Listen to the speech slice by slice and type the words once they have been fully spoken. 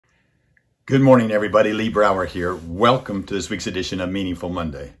Good morning, everybody. Lee Brower here. Welcome to this week's edition of Meaningful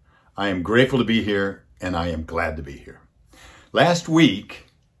Monday. I am grateful to be here, and I am glad to be here. Last week,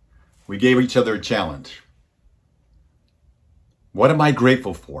 we gave each other a challenge. What am I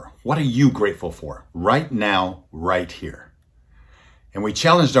grateful for? What are you grateful for? Right now, right here. And we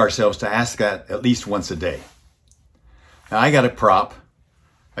challenged ourselves to ask that at least once a day. Now, I got a prop.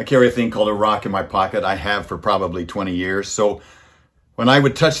 I carry a thing called a rock in my pocket. I have for probably 20 years. So when I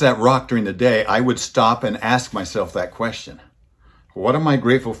would touch that rock during the day, I would stop and ask myself that question. What am I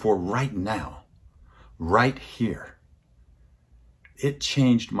grateful for right now? Right here. It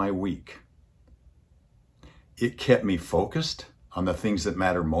changed my week. It kept me focused on the things that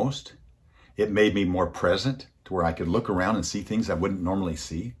matter most. It made me more present to where I could look around and see things I wouldn't normally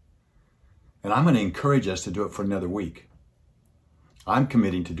see. And I'm going to encourage us to do it for another week. I'm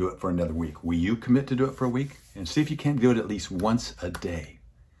committing to do it for another week. Will you commit to do it for a week? And see if you can't do it at least once a day.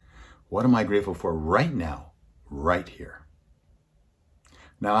 What am I grateful for right now, right here?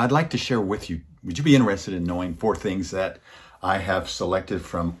 Now, I'd like to share with you, would you be interested in knowing 4 things that I have selected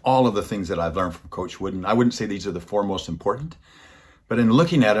from all of the things that I've learned from Coach Wooden? I wouldn't say these are the 4 most important, but in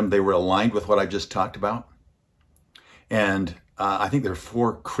looking at them, they were aligned with what I've just talked about. And I think there are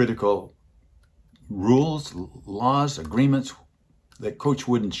 4 critical rules, laws, agreements that Coach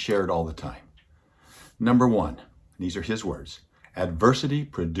Wooden shared all the time. Number 1, these are his words: adversity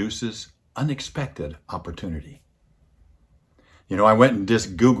produces unexpected opportunity. You know, I went and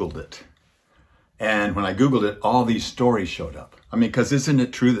just Googled it. And when I Googled it, all these stories showed up. I mean, because isn't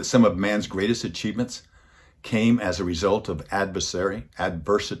it true that some of man's greatest achievements came as a result of adversity,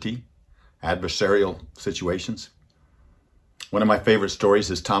 adversarial situations? One of my favorite stories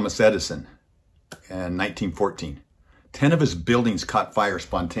is Thomas Edison in 1914. 10 of his buildings caught fire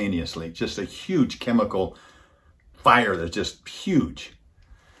spontaneously, just a huge chemical fire that's just huge.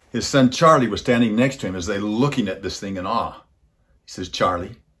 His son Charlie was standing next to him as they were looking at this thing in awe. He says,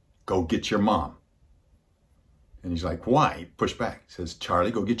 "Charlie, go get your mom." And he's like, "Why?" He pushed back. He says,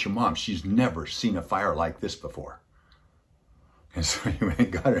 "Charlie, go get your mom. She's never seen a fire like this before." And so he went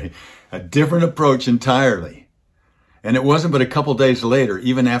and got her a different approach entirely. And it wasn't but a couple days later,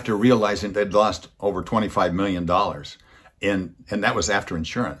 even after realizing they'd lost over $25 million, and that was after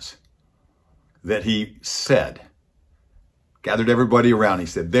insurance, that he said, gathered everybody around, he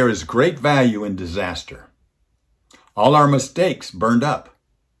said, "There is great value in disaster. All our mistakes burned up.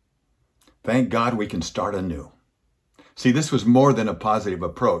 Thank God we can start anew." See, this was more than a positive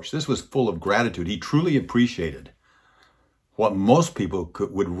approach. This was full of gratitude. He truly appreciated what most people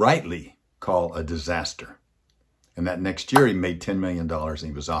would rightly call a disaster. And that next year he made $10 million and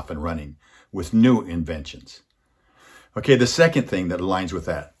he was off and running with new inventions. Okay, the second thing that aligns with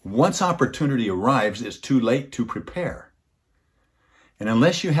that: once opportunity arrives, it's too late to prepare. And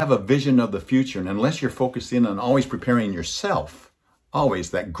unless you have a vision of the future, and unless you're focused in on always preparing yourself,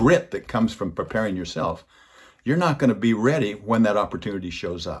 always that grit that comes from preparing yourself, you're not going to be ready when that opportunity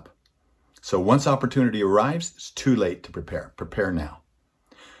shows up. So once opportunity arrives, it's too late to prepare. Prepare now.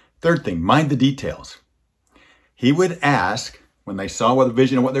 Third thing, mind the details. He would ask, when they saw what the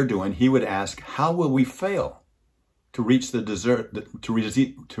vision of what they're doing, he would ask, how will we fail to reach the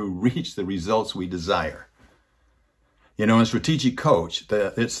results we desire? You know, in Strategic Coach,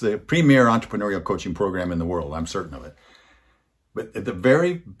 it's the premier entrepreneurial coaching program in the world. I'm certain of it. But at the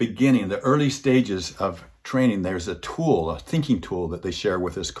very beginning, the early stages of training, there's a tool, a thinking tool that they share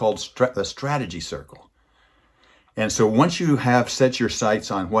with us called the strategy circle. And so once you have set your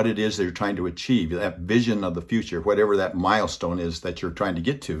sights on what it is that you're trying to achieve, that vision of the future, whatever that milestone is that you're trying to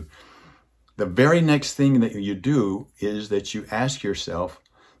get to, the very next thing that you do is that you ask yourself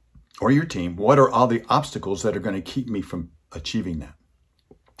or your team, what are all the obstacles that are going to keep me from achieving that?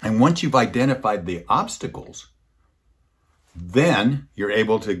 And once you've identified the obstacles, then you're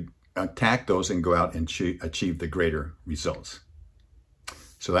able to attack those and go out and achieve the greater results.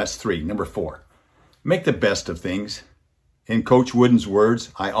 So that's 3. Number 4. Make the best of things. In Coach Wooden's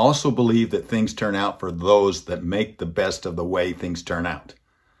words, I also believe that things turn out for those that make the best of the way things turn out.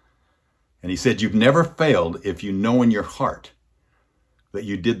 And he said, you've never failed if you know in your heart that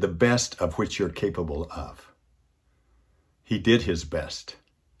you did the best of which you're capable of. He did his best.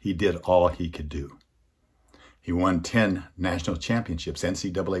 He did all he could do. He won 10 national championships,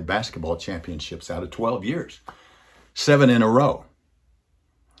 NCAA basketball championships out of 12 years, 7 in a row.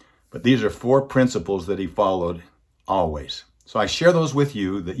 But these are 4 principles that he followed always. So I share those with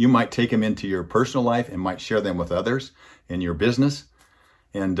you that you might take them into your personal life and might share them with others in your business.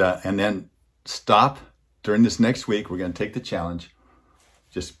 And then stop during this next week. We're going to take the challenge.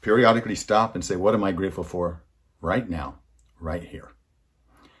 Just periodically stop and say, what am I grateful for right now, right here?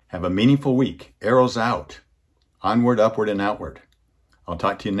 Have a meaningful week. Arrows out. Onward, upward, and outward. I'll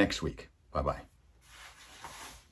talk to you next week. Bye-bye.